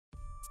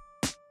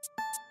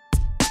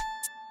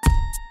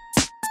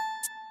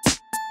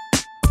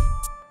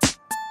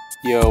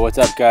Yo, what's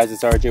up guys?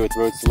 It's RJ with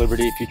Roads to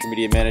Liberty, Future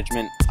Media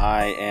Management.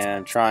 I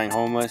am trying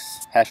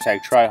homeless,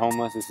 hashtag try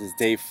homeless. This is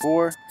day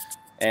 4,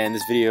 and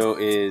this video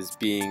is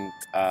being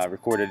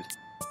recorded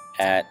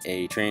at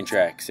a train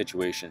track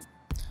situation.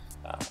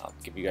 I'll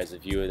give you guys a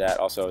view of that.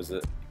 Also, as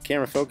the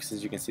camera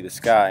focuses, you can see the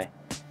sky.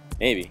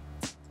 Maybe.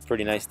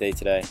 Pretty nice day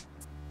today.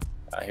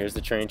 Here's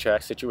the train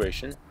track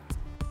situation.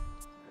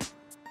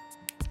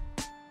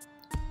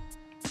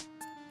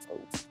 Oh,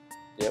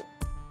 yep.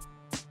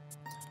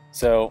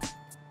 So,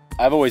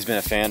 I've always been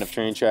a fan of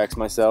train tracks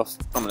myself.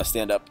 I'm going to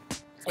stand up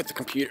with the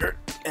computer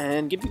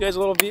and give you guys a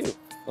little view,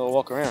 a little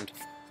walk around.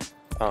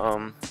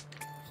 The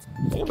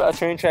thing about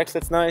train tracks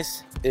that's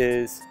nice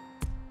is,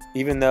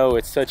 even though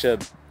it's such a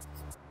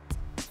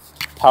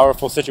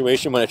powerful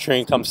situation when a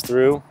train comes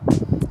through,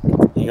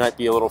 you might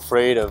be a little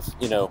afraid of,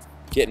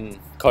 getting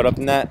caught up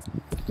in that.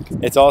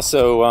 It's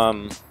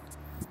also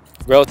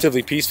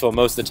relatively peaceful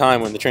most of the time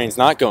when the train's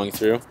not going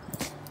through,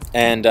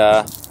 and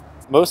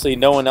mostly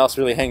no one else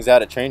really hangs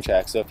out at train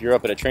tracks. So if you're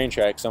up at a train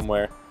track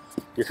somewhere,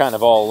 you're kind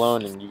of all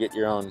alone and you get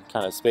your own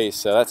kind of space,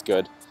 so that's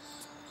good.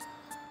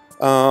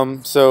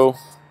 So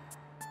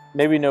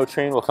maybe no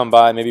train will come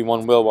by, maybe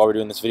one will while we're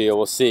doing this video,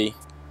 we'll see.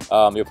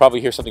 You'll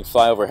probably hear something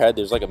fly overhead.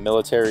 There's like a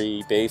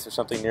military base or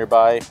something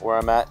nearby where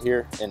I'm at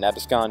here in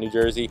Absecon, New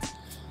Jersey.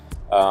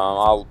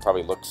 I'll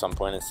probably look at some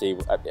point and see.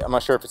 I'm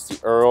not sure if it's the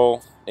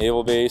Earl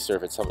Naval Base or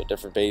if it's some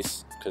different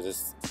base, because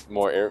it's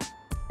more a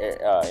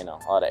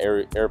lot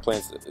of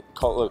airplanes,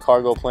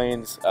 cargo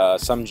planes,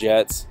 some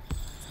jets.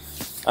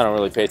 I don't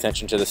really pay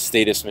attention to the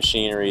status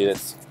machinery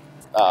that's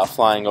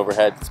flying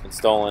overhead that's been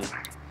stolen,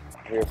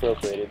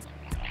 reappropriated.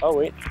 Oh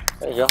wait,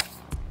 there you go.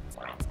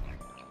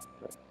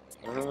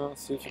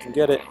 Let's see if you can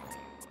get it.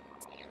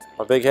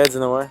 My big head's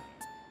in the way.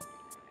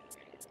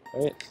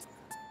 Wait.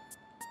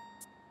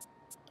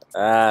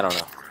 I don't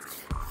know.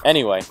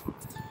 Anyway,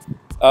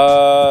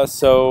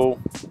 so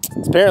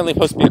it's apparently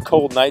supposed to be a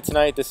cold night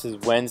tonight. This is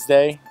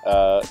Wednesday.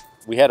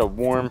 We had a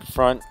warm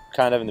front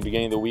kind of in the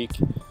beginning of the week.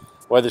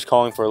 Weather's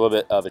calling for a little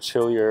bit of a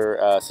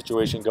chillier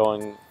situation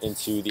going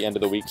into the end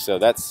of the week, so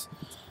that's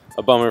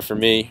a bummer for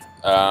me.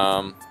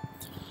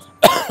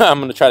 I'm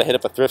going to try to hit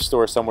up a thrift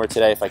store somewhere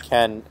today if I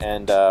can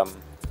and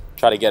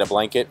try to get a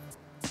blanket.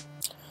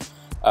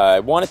 I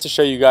wanted to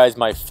show you guys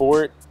my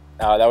fort.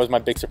 That was my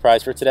big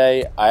surprise for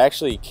today. I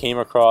actually came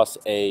across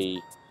a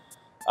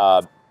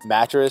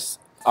mattress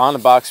on a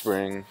box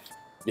spring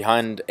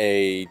behind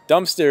a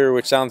dumpster,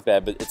 which sounds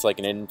bad, but it's like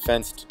an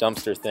fenced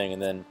dumpster thing,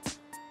 and then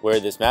where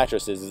this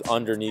mattress is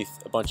underneath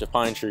a bunch of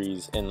pine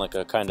trees in like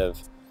a kind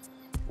of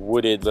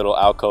wooded little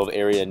alcove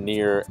area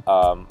near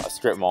a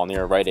strip mall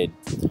near Rite Aid.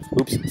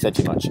 Oops, said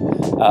too much.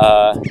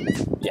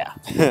 Yeah,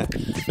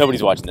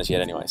 nobody's watching this yet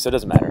anyway, so it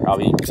doesn't matter. I'll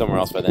be somewhere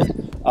else by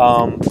then.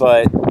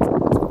 But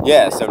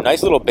yeah, so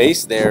nice little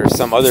base there.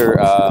 Some other,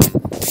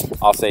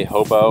 I'll say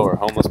hobo or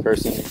homeless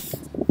person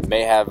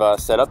may have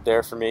set up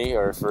there for me,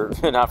 or for,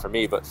 not for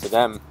me, but for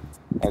them,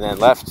 and then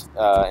left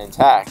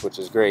intact, which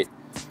is great.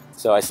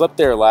 So I slept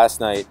there last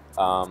night,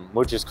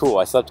 which is cool.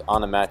 I slept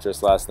on a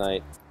mattress last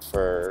night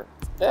for,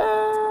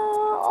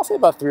 I'll say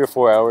about 3 or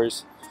 4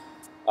 hours.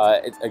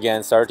 It,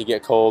 again, started to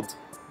get cold.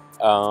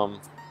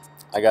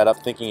 I got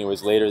up thinking it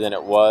was later than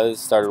it was,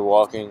 started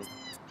walking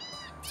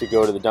to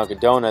go to the Dunkin'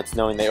 Donuts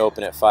knowing they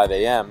open at 5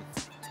 a.m.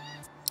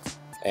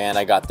 and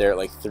I got there at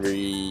like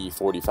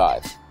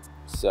 3:45.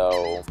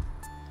 So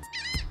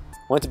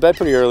went to bed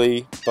pretty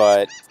early,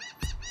 but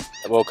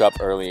I woke up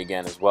early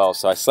again as well.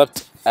 So I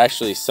slept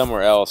actually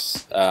somewhere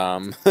else.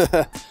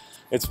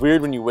 It's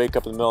weird when you wake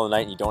up in the middle of the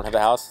night and you don't have a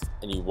house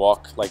and you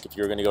walk, like if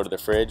you're going to go to the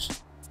fridge,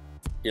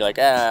 you're like,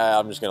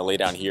 I'm just going to lay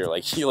down here.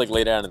 Like you like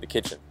lay down in the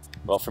kitchen.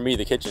 Well, for me,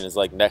 the kitchen is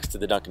like next to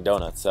the Dunkin'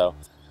 Donuts. So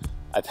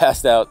I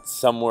passed out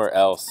somewhere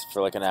else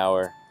for like an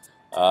hour.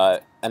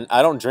 And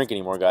I don't drink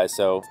anymore, guys.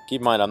 So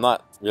keep in mind, I'm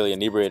not really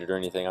inebriated or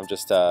anything. I'm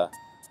just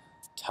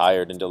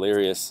tired and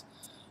delirious.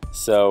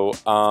 So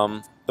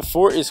the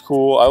fort is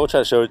cool. I will try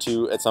to show it to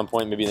you at some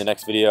point, maybe in the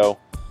next video.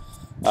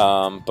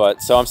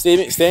 But so I'm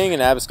staying in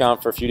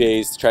Absecon for a few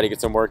days to try to get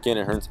some work in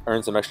and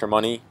earn some extra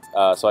money,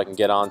 so I can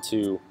get on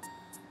to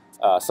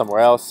somewhere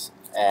else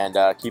and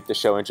keep the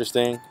show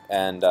interesting,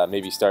 and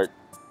maybe start,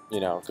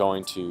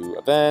 going to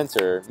events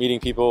or meeting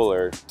people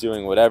or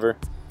doing whatever.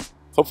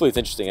 Hopefully it's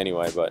interesting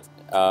anyway. But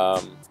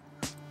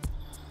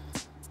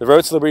the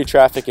Roads to Liberty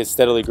traffic is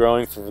steadily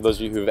growing. For those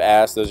of you who've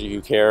asked, those of you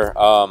who care,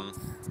 I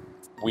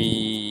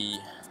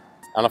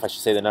don't know if I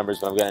should say the numbers,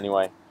 but I'm going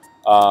anyway.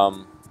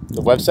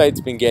 The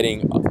website's been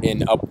getting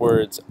in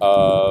upwards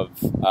of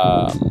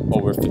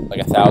over like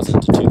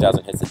 1,000 to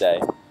 2,000 hits a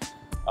day,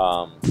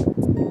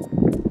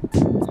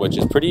 which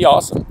is pretty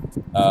awesome.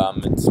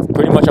 It's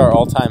pretty much our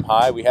all-time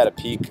high. We had a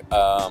peak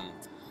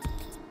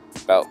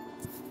about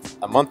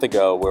a month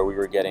ago where we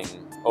were getting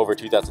over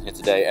 2,000 hits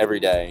a day every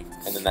day,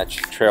 and then that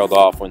trailed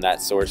off when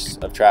that source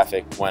of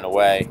traffic went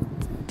away.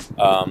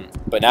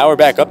 But now we're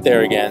back up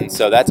there again,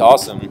 so that's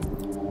awesome.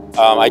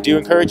 I do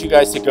encourage you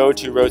guys to go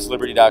to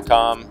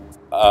roadsliberty.com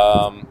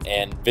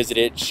and visit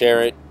it,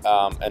 share it,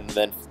 and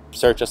then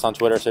search us on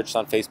Twitter, search us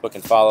on Facebook,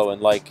 and follow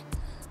and like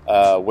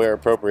where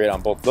appropriate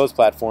on both of those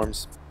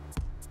platforms.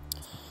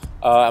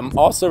 I'm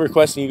also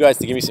requesting you guys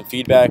to give me some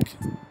feedback.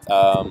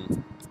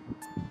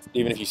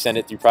 Even if you send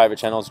it through private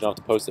channels, you don't have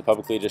to post it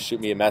publicly. Just shoot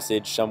me a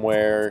message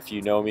somewhere if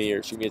you know me,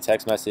 or shoot me a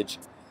text message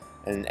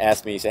and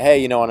ask me, say, hey,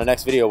 you know, on the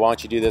next video, why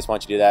don't you do this, why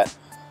don't you do that?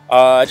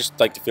 I just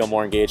like to feel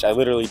more engaged. I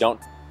literally don't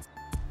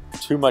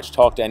too much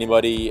talk to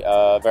anybody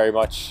very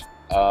much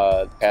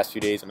the past few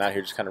days. I'm out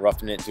here just kind of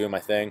roughing it, doing my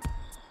thing.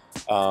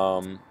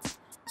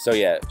 So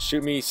yeah,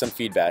 shoot me some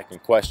feedback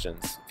and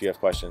questions if you have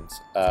questions.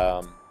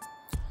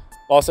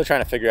 Also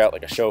trying to figure out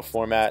like a show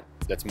format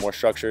that's more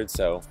structured,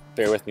 so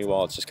bear with me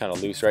while it's just kind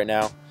of loose right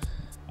now.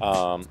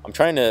 I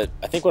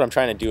think what I'm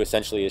trying to do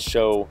essentially is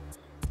show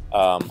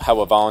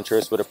how a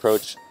voluntarist would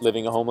approach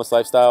living a homeless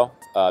lifestyle,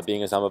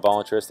 being as I'm a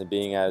voluntarist and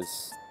being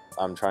as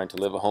I'm trying to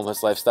live a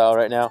homeless lifestyle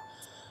right now.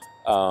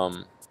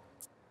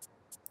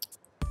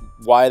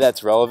 Why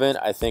that's relevant,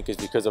 I think, is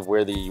because of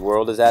where the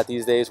world is at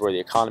these days, where the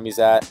economy's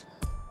at,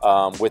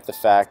 with the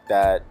fact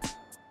that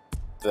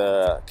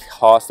the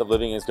cost of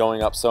living is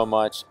going up so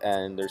much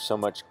and there's so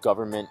much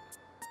government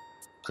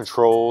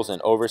controls and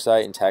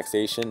oversight and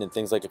taxation and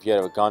things. Like if you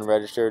have a gun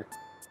registered,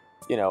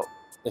 you know,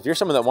 if you're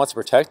someone that wants to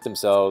protect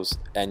themselves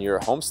and you're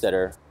a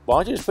homesteader, why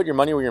don't you just put your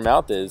money where your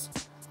mouth is?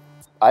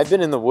 I've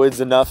been in the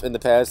woods enough in the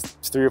past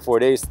 3 or 4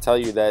 days to tell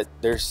you that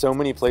there's so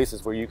many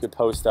places where you could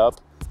post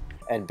up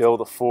and build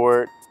a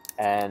fort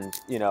and,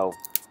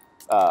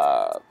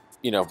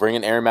 bring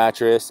an air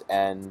mattress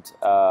and,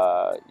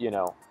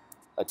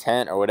 a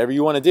tent or whatever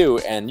you want to do,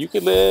 and you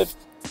could live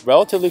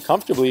relatively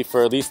comfortably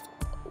for at least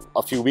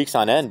a few weeks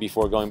on end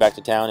before going back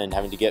to town and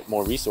having to get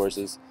more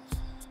resources,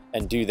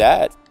 and do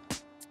that,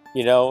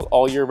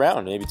 all year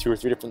round, maybe 2 or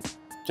 3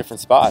 different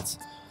spots.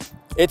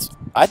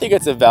 I think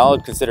it's a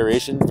valid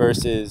consideration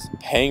versus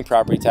paying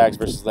property tax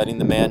versus letting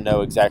the man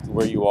know exactly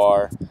where you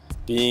are,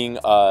 being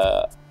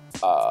a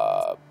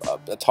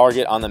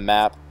target on the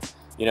map.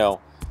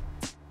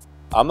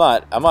 I'm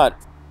not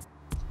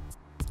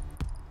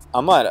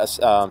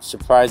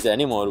surprised that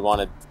anyone would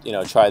want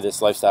to, try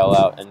this lifestyle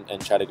out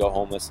and try to go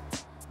homeless.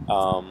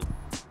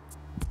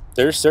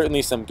 There's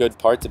certainly some good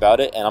parts about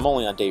it, and I'm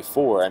only on day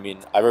 4. I mean,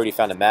 I've already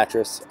found a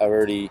mattress.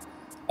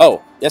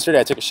 Yesterday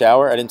I took a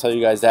shower. I didn't tell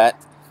you guys that.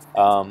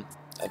 I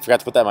forgot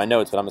to put that in my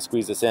notes, but I'm gonna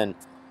squeeze this in.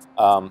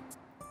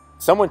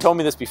 Someone told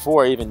me this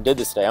before I even did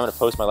this today. I'm gonna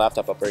post my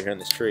laptop up right here in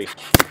this tree.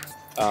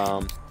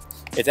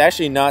 It's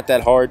actually not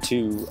that hard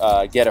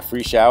to get a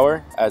free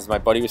shower, as my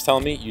buddy was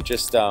telling me. You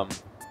just oh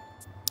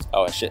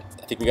shit,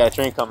 I think we got a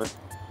train coming.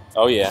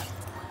 Oh yeah.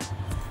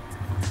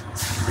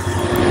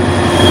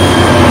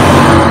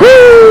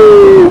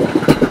 Woo!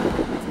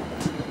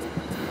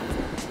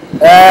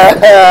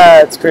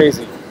 It's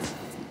crazy.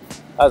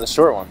 That was a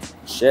short one.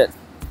 Shit.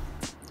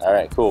 All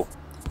right, cool.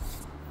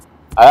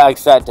 I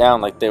sat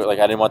down like I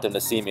didn't want them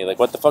to see me. Like,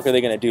 what the fuck are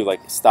they gonna do?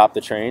 Like, stop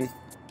the train?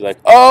 Be like,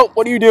 oh,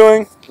 what are you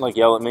doing? Like,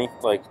 yell at me.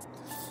 Like,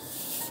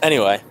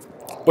 anyway,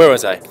 where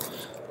was I?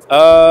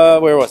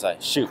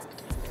 Shoot.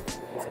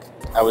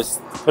 I was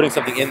putting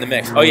something in the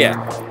mix. Oh yeah,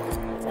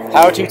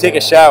 how to take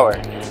a shower.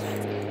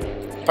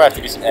 Probably have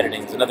to do some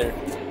editing. There's another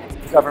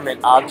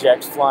government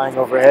object flying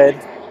overhead.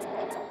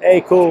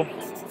 Hey, cool.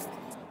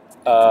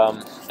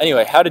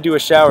 Anyway, how to do a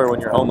shower when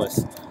you're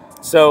homeless.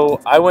 So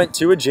I went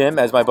to a gym,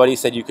 as my buddy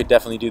said you could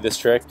definitely do this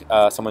trick.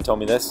 Someone told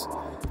me this.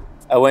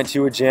 I went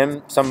to a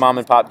gym, some mom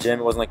and pop gym.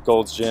 It wasn't like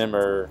Gold's Gym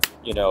or,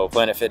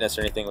 Planet Fitness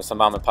or anything. It was some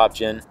mom and pop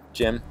gym.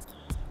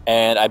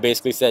 And I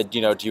basically said, do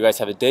you guys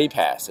have a day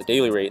pass, a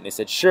daily rate? And they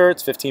said, sure,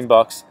 it's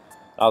 $15.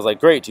 I was like,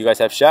 great, do you guys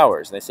have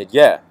showers? And they said,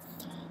 yeah.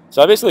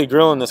 So I basically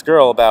grilling this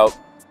girl about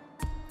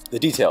the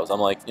details.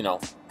 I'm like,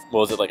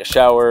 was it like a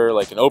shower,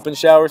 like an open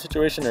shower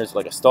situation, or is it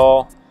like a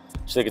stall?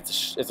 She's like,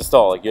 it's a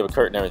stall, like you have a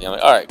curtain and everything. I'm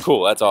like, all right,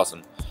 cool, that's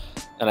awesome.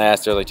 And I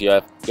asked her, like, do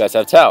you guys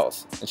have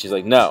towels? And she's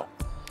like, no.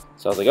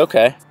 So I was like,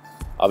 okay,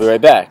 I'll be right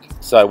back.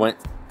 So I went,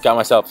 got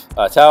myself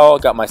a towel,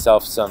 got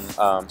myself some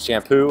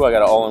shampoo. I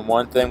got an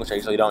all-in-one thing, which I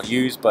usually don't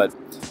use, but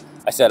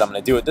I said I'm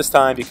going to do it this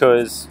time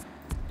because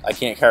I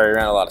can't carry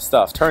around a lot of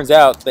stuff. Turns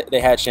out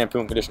they had shampoo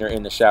and conditioner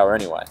in the shower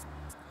anyway.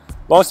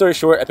 Long story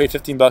short, I paid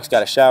 $15,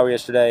 got a shower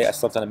yesterday. I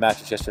slept on a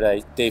mattress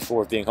yesterday. Day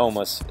 4 of being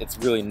homeless. It's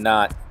really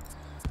not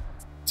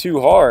too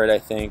hard, I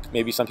think.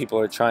 Maybe some people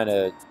are trying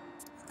to...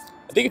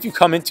 I think if you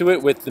come into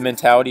it with the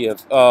mentality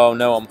of, oh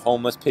no, I'm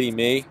homeless, pity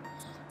me,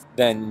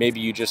 then maybe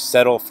you just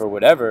settle for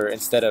whatever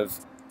instead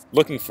of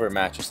looking for a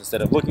mattress,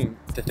 instead of looking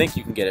to think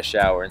you can get a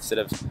shower, instead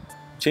of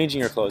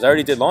changing your clothes. I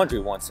already did laundry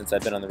once since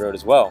I've been on the road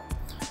as well.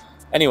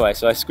 Anyway,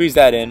 so I squeezed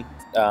that in.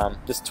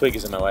 This twig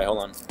is in my way. Hold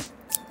on.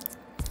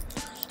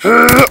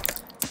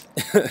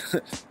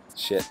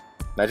 Shit.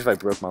 Imagine if I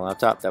broke my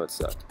laptop. That would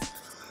suck.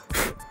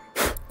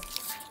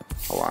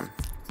 Hold on.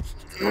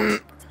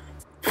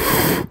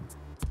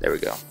 There we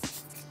go.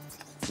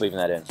 Leaving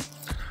that in.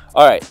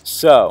 Alright,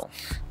 so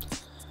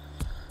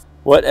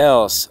what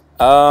else?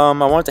 I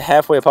wanted to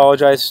halfway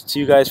apologize to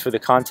you guys for the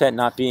content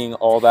not being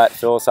all that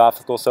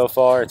philosophical so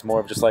far. It's more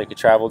of just like a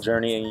travel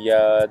journey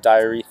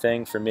diary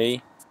thing for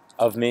me,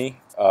 of me.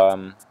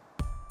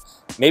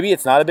 maybe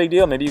it's not a big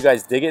deal. Maybe you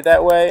guys dig it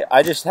that way.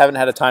 I just haven't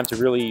had a time to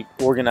really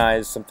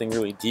organize something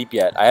really deep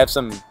yet. I have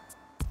some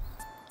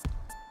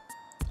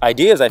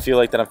ideas I feel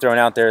like that I'm throwing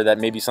out there that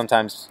maybe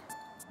sometimes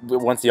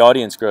once the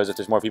audience grows, if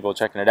there's more people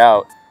checking it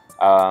out,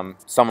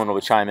 someone will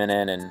be chiming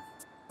in and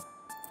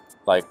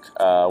like,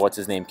 what's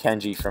his name?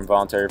 Kenji from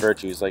Voluntary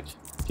Virtues. Like,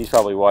 he's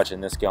probably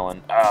watching this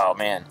going, oh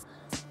man,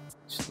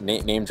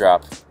 name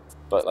drop.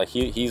 But like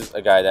he's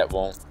a guy that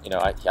won't, you know,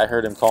 I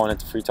heard him calling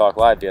into Free Talk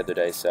Live the other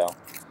day, so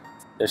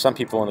there's some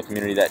people in the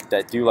community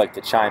that do like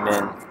to chime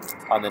in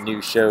on the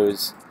new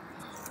shows.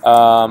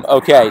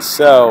 Okay,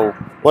 so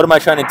what am I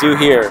trying to do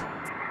here?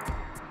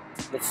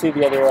 Let's see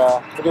the other,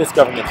 look at this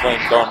government plane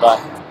going by.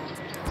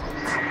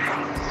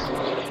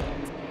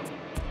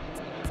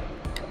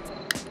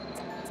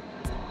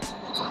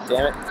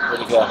 Damn it,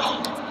 where'd it go?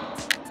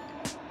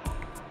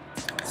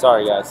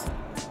 Sorry guys.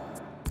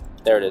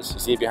 There it is, you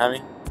see it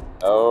behind me?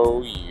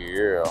 Oh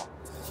yeah.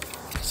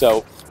 So,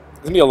 it's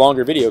going to be a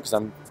longer video because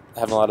I'm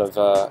having a lot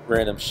of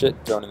random shit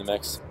thrown in the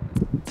mix.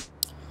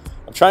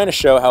 I'm trying to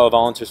show how a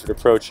voluntarist would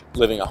approach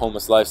living a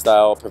homeless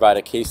lifestyle, provide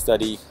a case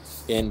study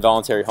in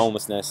voluntary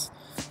homelessness,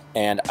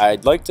 and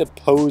I'd like to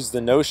pose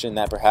the notion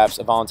that perhaps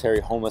a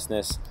voluntary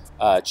homelessness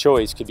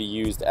choice could be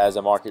used as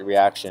a market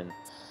reaction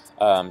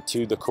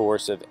to the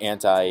coercive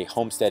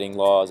anti-homesteading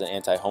laws and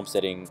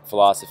anti-homesteading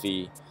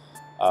philosophy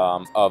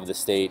of the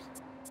state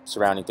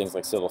surrounding things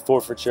like civil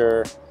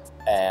forfeiture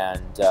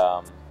and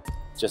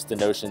just the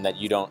notion that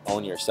you don't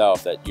own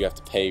yourself, that you have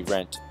to pay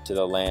rent to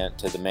the land,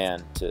 to the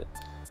man, to,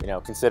 you know,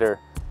 consider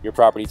your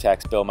property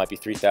tax bill might be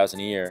 $3,000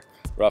 a year,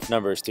 rough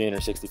numbers,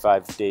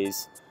 365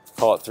 days,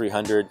 call it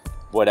 300,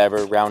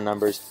 whatever, round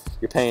numbers,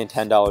 you're paying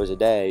 $10 a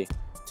day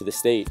to the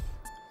state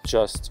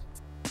just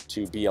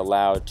to be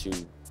allowed to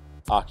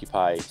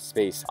occupy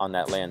space on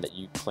that land that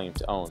you claim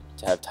to own,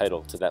 to have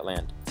title to that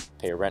land,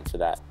 pay a rent for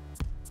that.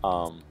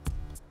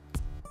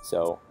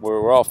 So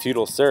we're all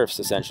feudal serfs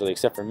essentially,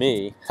 except for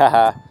me,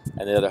 haha,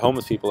 and the other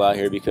homeless people out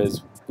here,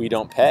 because we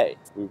don't pay.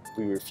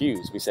 We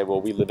refuse. We say,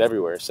 well, we live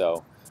everywhere,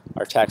 so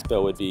our tax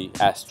bill would be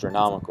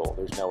astronomical.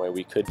 There's no way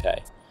we could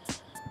pay.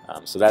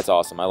 So that's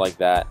awesome. I like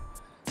that.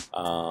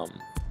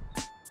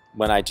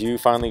 When I do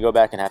finally go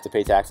back and have to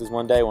pay taxes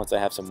one day, once I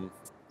have some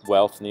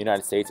wealth in the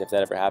United States, if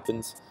that ever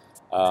happens,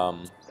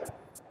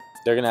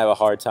 they're going to have a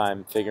hard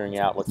time figuring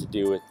out what to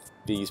do with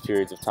these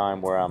periods of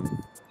time where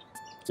I'm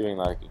doing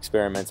like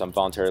experiments, I'm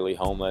voluntarily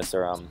homeless,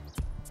 or I'm,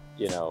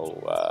 you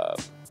know,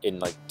 in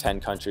like 10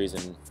 countries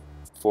in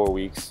 4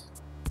 weeks.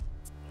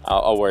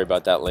 I'll worry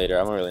about that later.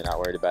 I'm really not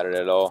worried about it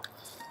at all.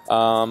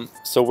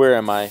 So where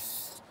am I?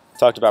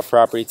 Talked about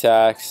property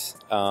tax,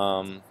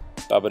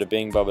 bubba-da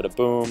bing, bubba-da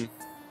boom.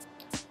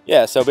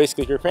 Yeah, so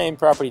basically if you're paying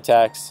property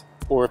tax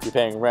or if you're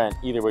paying rent,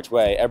 either which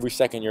way, every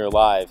second you're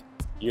alive,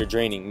 you're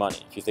draining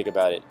money, if you think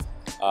about it.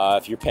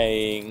 If you're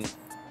paying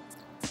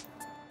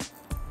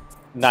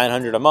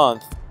 $900 a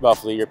month,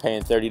 roughly, you're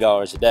paying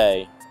 $30 a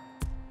day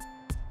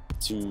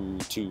to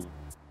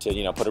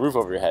you know, put a roof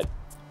over your head.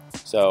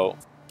 So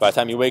by the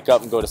time you wake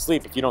up and go to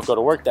sleep, if you don't go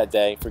to work that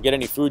day, forget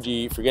any food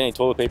you eat, forget any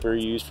toilet paper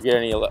you use, forget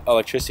any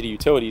electricity,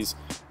 utilities,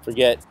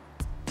 forget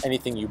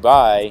anything you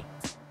buy,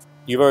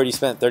 you've already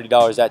spent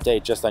 $30 that day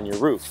just on your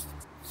roof.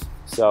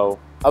 So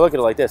I look at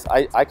it like this.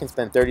 I can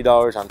spend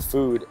 $30 on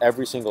food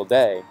every single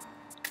day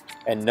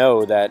and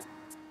know that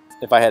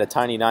if I had a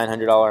tiny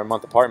 $900 a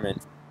month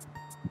apartment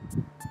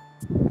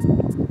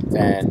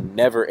and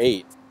never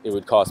ate, it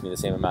would cost me the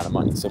same amount of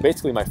money. So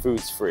basically my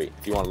food's free,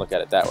 if you want to look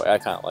at it that way. I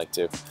kind of like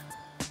to.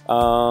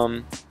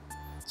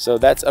 So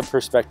that's a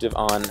perspective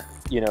on,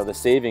 you know, the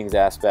savings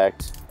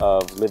aspect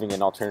of living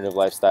an alternative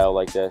lifestyle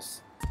like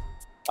this.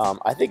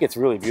 I think it's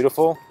really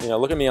beautiful. You know,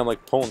 look at me, I'm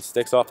like pulling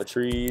sticks off of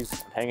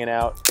trees, hanging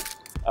out.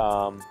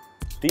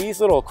 These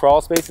little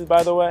crawl spaces,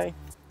 by the way,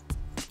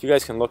 if you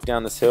guys can look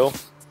down this hill,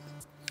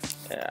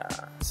 yeah,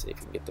 let's see if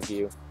you can get the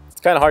view.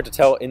 It's kind of hard to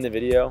tell in the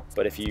video,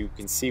 but if you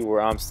can see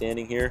where I'm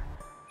standing here,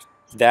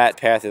 that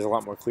path is a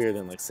lot more clear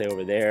than, like, say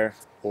over there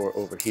or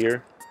over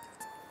here.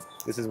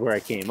 This is where I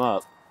came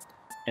up,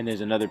 and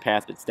there's another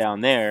path that's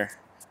down there.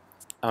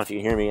 I don't know if you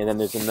can hear me, and then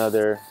there's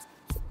another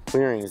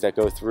clearings that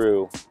go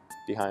through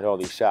behind all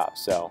these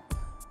shops. So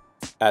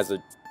as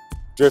a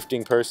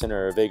drifting person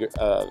or a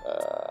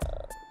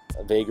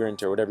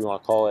vagrant or whatever you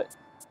want to call it,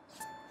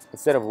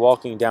 instead of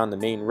walking down the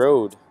main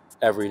road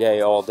every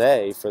day, all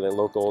day, for the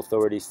local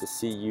authorities to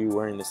see you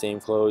wearing the same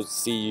clothes,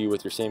 see you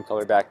with your same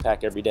color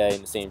backpack every day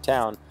in the same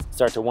town,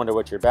 start to wonder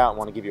what you're about and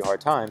want to give you a hard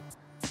time,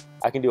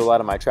 I can do a lot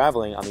of my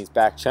traveling on these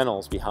back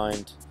channels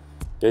behind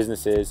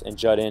businesses and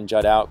jut in,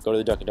 jut out, go to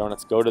the Dunkin'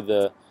 Donuts, go to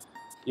the,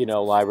 you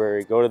know,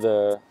 library, go to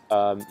the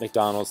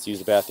McDonald's to use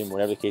the bathroom,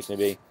 whatever the case may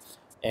be,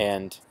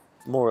 and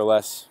more or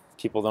less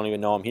people don't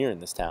even know I'm here in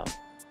this town.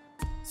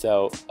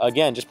 So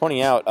again, just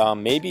pointing out,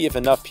 maybe if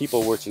enough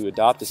people were to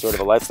adopt this sort of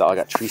a lifestyle, I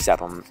got tree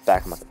sap on the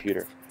back of my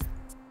computer.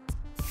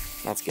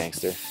 That's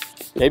gangster.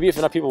 Maybe if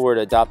enough people were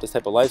to adopt this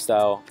type of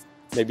lifestyle,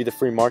 maybe the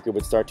free market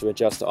would start to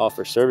adjust to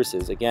offer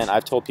services. Again,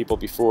 I've told people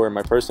before in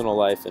my personal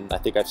life, and I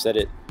think I've said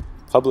it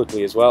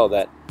publicly as well,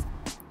 that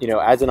you know,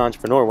 as an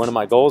entrepreneur, one of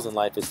my goals in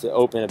life is to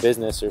open a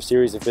business or a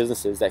series of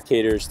businesses that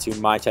caters to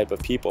my type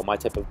of people, my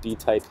type of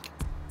B-type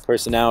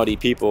personality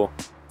people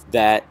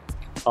that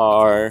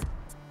are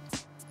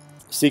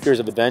seekers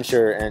of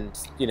adventure and,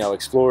 you know,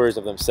 explorers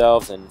of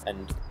themselves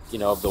and you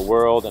know, of the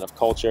world and of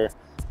culture.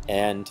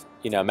 And,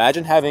 you know,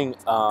 imagine having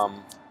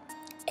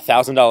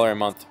 $1,000 a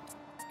month,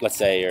 let's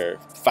say, or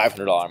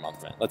 $500 a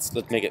month rent. Let's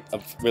make it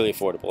really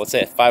affordable. Let's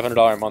say a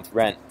 $500 a month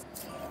rent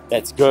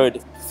that's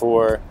good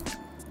for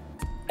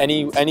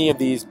any of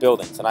these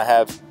buildings. And I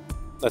have,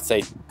 let's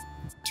say,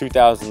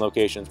 2,000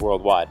 locations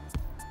worldwide.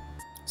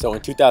 So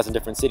in 2,000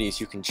 different cities,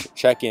 you can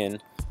check in,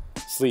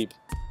 sleep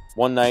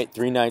 1 night,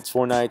 3 nights,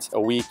 4 nights,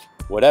 a week,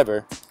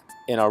 whatever,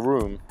 in our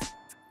room,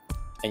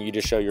 and you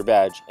just show your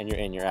badge and you're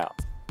in, you're out.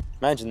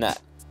 Imagine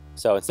that.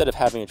 So instead of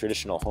having a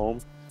traditional home,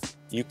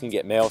 you can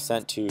get mail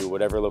sent to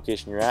whatever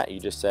location you're at. You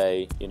just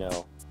say, you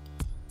know,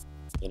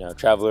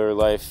 Traveler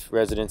Life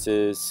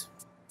Residences,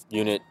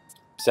 Unit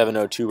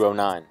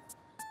 70209,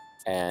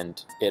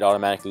 and it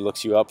automatically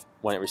looks you up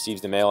when it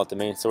receives the mail at the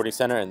main sorting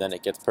center, and then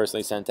it gets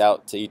personally sent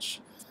out to each.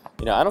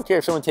 You know, I don't care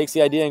if someone takes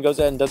the idea and goes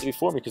ahead and does it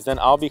before me, because then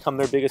I'll become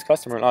their biggest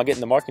customer and I'll get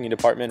in the marketing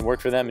department and work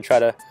for them and try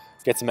to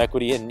get some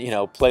equity and, you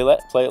know, play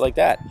it like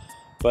that.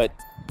 But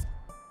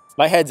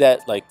my head's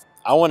at, like,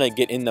 I want to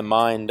get in the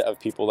mind of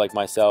people like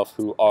myself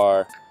who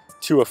are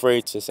too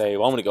afraid to say,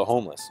 well, I'm going to go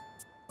homeless.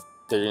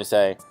 They're going to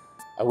say,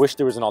 I wish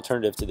there was an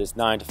alternative to this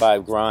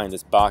 9-to-5 grind,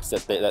 this box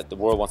that the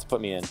world wants to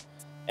put me in.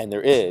 And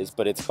there is,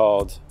 but it's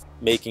called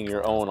making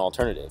your own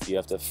alternative. You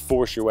have to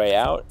force your way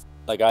out,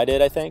 like I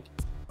did, I think.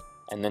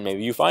 And then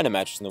maybe you find a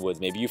mattress in the woods.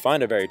 Maybe you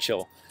find a very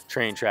chill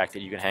train track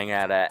that you can hang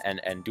out at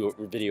and do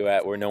a video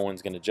at where no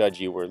one's going to judge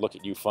you or look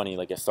at you funny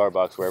like at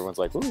Starbucks where everyone's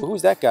like, ooh,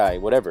 who's that guy?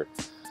 Whatever,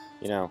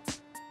 you know.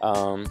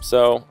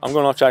 So I'm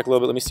going off track a little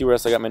bit. Let me see where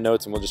else I got my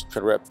notes, and we'll just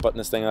try to button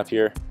this thing up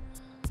here.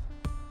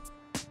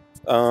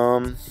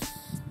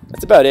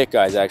 That's about it,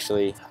 guys,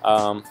 actually.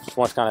 Just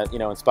want to kind of, you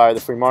know, inspire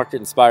the free market,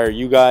 inspire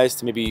you guys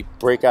to maybe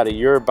break out of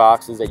your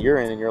boxes that you're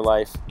in your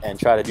life and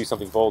try to do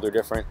something bold or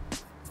different.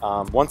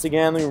 Once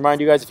again, let me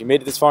remind you guys, if you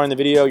made it this far in the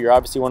video, you're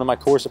obviously one of my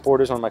core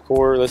supporters, one of my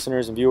core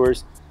listeners and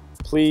viewers.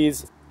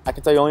 Please, I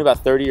can tell you only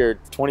about 30 or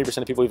 20%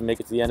 of people even make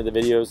it to the end of the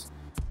videos.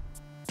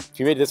 If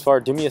you made it this far,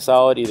 do me a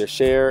solid, either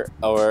share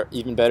or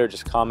even better,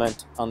 just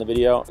comment on the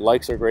video.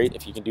 Likes are great.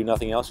 If you can do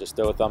nothing else, just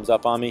throw a thumbs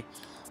up on me.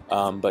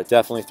 But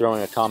definitely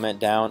throwing a comment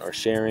down or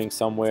sharing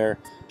somewhere,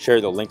 share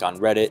the link on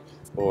Reddit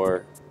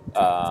or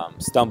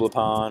Stumble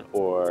Upon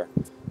or,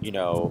 you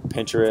know,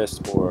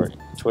 Pinterest or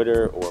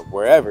Twitter or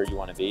wherever you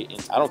want to be.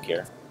 I don't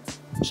care.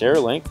 Share a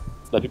link.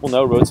 Let people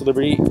know Road to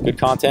Liberty, good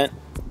content.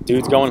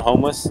 Dude's going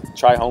homeless.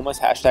 Try homeless.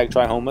 Hashtag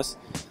try homeless.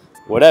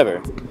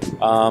 Whatever.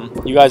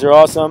 You guys are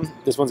awesome.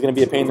 This one's going to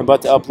be a pain in the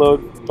butt to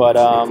upload, but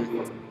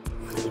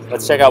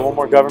let's check out one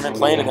more government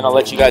plane and then I'll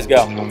let you guys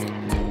go.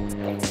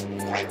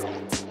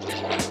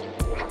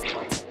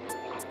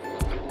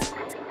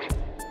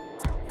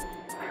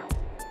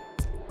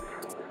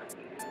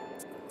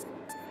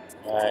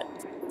 All right.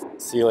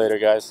 See you later,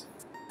 guys.